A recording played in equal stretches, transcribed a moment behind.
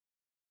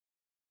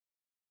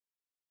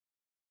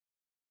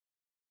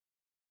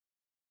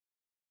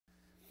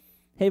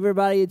Hey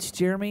everybody, it's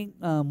Jeremy.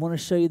 Want to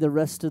show you the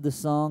rest of the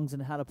songs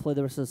and how to play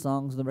the rest of the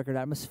songs in the record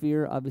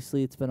atmosphere.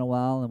 Obviously, it's been a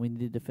while and we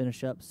needed to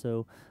finish up,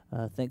 so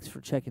thanks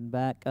for checking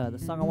back. The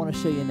song I want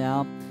to show you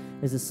now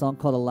is a song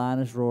called A Lion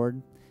Is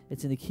Roared.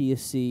 It's in the key of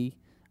C.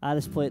 I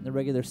just play it in the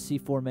regular C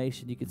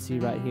formation you can see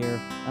right here.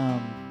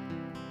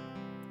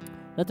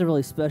 Nothing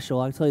really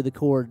special. I'll tell you the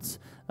chords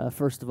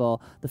first of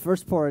all. The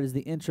first part is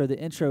the intro. The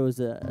intro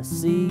is a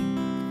C,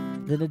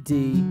 then a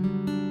D,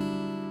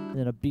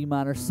 then a B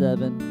minor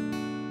 7,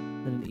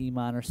 then an E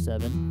minor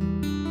 7,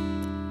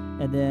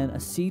 and then a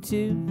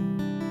C2,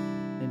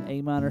 an A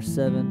minor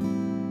 7,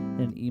 and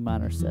an E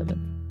minor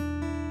 7.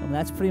 And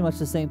that's pretty much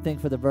the same thing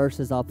for the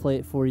verses. I'll play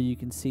it for you. You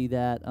can see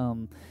that.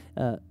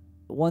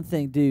 One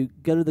thing,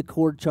 go to the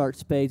chord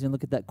charts page and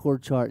look at that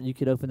chord chart. You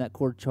could open that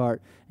chord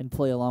chart and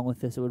play along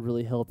with this. It would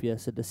really help you.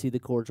 So to see the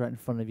chords right in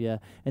front of you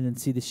and then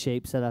see the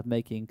shapes that I'm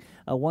making.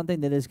 One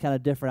thing that is kind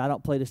of different, I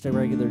don't play just a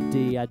regular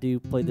D. I do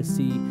play the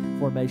C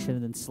formation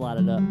and then slide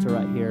it up to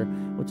right here,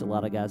 which a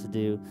lot of guys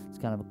do. It's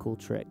kind of a cool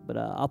trick. But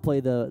I'll play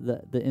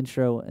the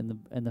intro and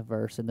the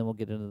verse, and then we'll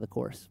get into the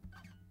chorus.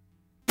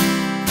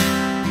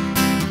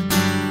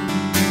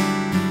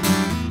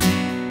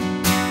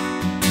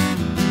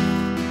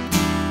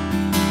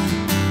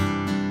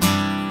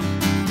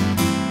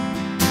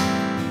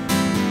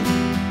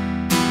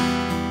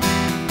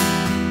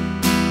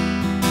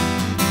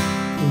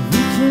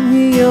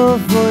 Hear your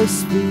voice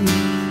speak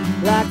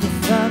like the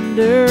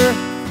thunder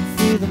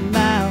through the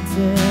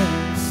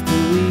mountains.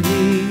 Still we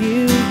hear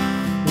you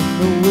in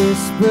the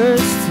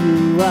whispers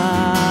to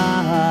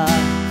us.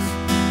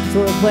 So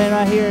what we're playing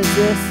right here is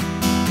this: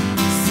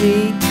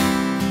 C,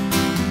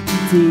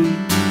 D,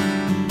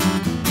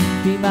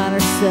 B minor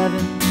 7,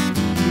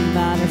 B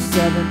minor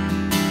 7,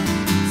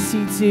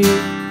 C2,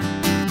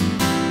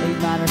 A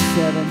minor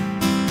 7,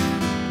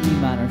 E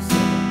minor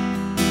 7.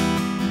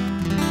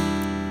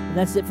 And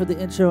that's it for the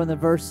intro and the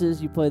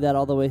verses. You play that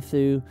all the way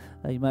through.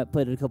 You might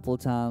play it a couple of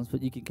times,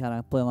 but you can kind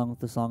of play along with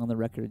the song on the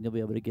record, and you'll be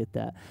able to get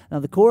that. Now,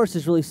 the chorus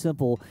is really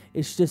simple.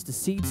 It's just a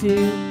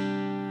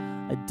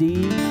C2, a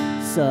D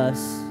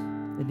sus,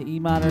 an E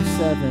minor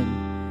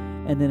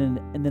 7, and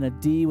then a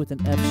D with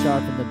an F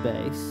sharp in the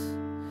bass.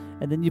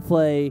 And then you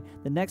play,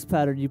 the next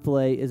pattern you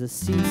play is a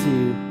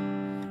C2,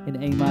 an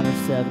A minor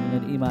 7,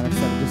 and an E minor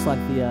 7, just like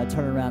the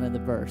turnaround in the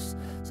verse.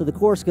 So the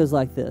chorus goes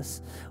like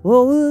this.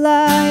 Oh,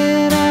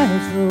 lion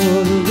has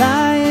roared,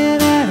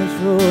 lion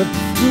has roared.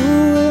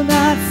 Who will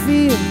not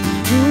fear?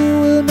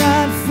 Who will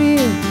not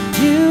fear?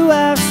 You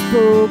have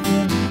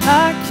spoken,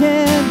 I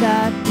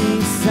cannot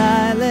be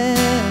silent.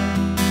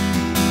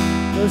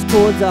 Those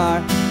chords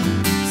are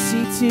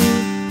C2,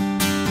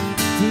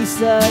 D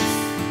sus,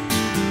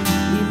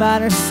 E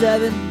minor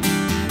 7,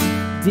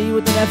 D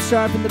with an F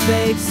sharp in the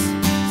bass,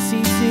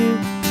 C2,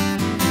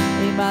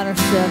 A minor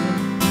 7,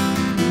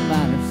 E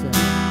minor 7.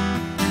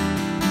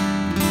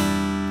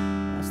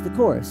 That's the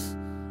chorus.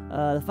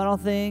 The final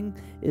thing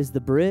is the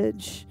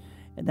bridge,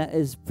 and that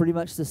is pretty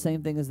much the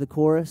same thing as the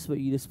chorus, but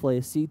you just play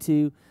a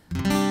C2.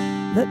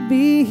 Let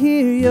me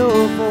hear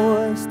your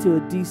voice to a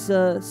D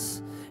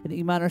sus, an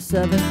E minor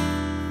 7.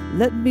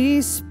 Let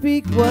me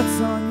speak what's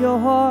on your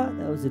heart.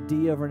 That was a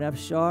D over an F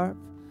sharp.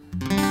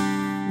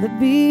 Let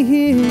me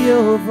hear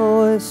your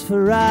voice,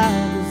 for I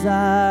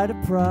desire to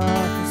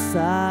prophesy.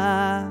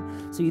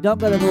 So you don't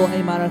go to the little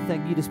A minor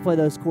thing. You just play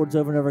those chords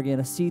over and over again.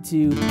 A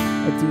C2,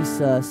 a D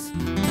sus,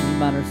 an E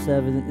minor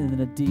 7, and then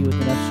a D with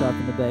an F sharp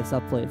in the bass.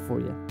 I'll play it for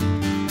you.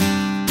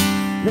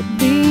 Let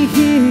me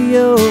hear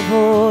your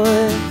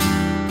voice.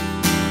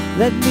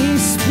 Let me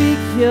speak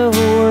your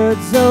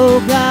words, oh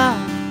God.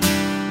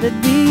 Let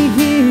me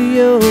hear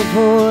your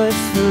voice,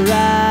 for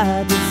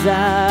I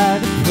desire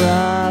to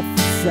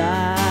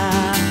prophesy.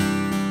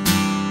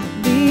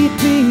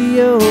 Be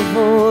your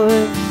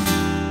voice,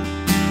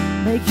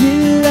 make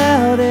you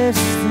loudest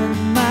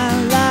in my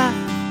life.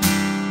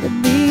 Let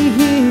me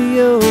hear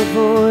your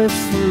voice,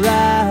 for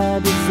I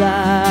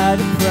desire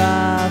to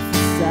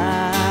prophesy.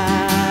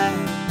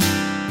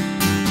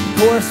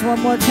 Chorus one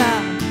more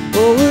time.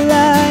 Oh, a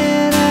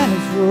lion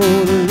has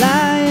roared, a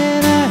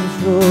lion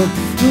has roared.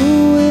 Who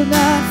will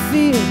not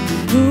fear?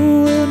 Who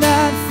will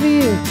not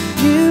fear?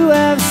 You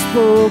have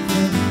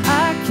spoken,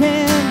 I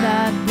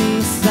cannot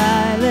be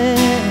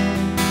silent.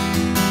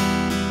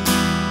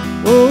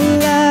 Oh,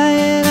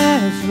 lion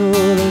has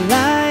roared, a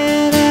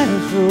lion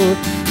has roared.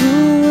 Who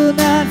will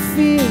not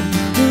fear?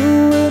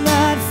 Who will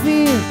not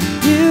fear?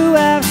 You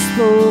have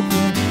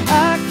spoken,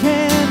 I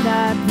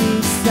cannot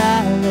be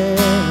silent.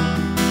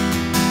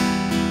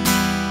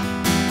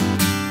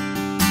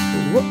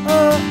 Whoa,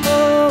 oh, oh.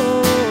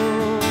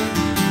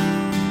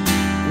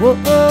 Whoa,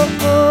 oh,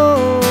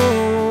 oh.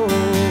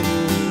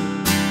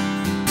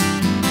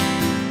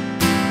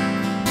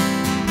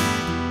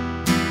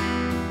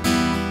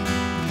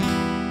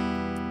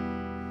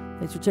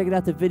 Thanks for checking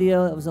out the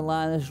video. That was A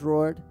Lion Has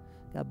Roared.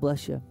 God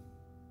bless you.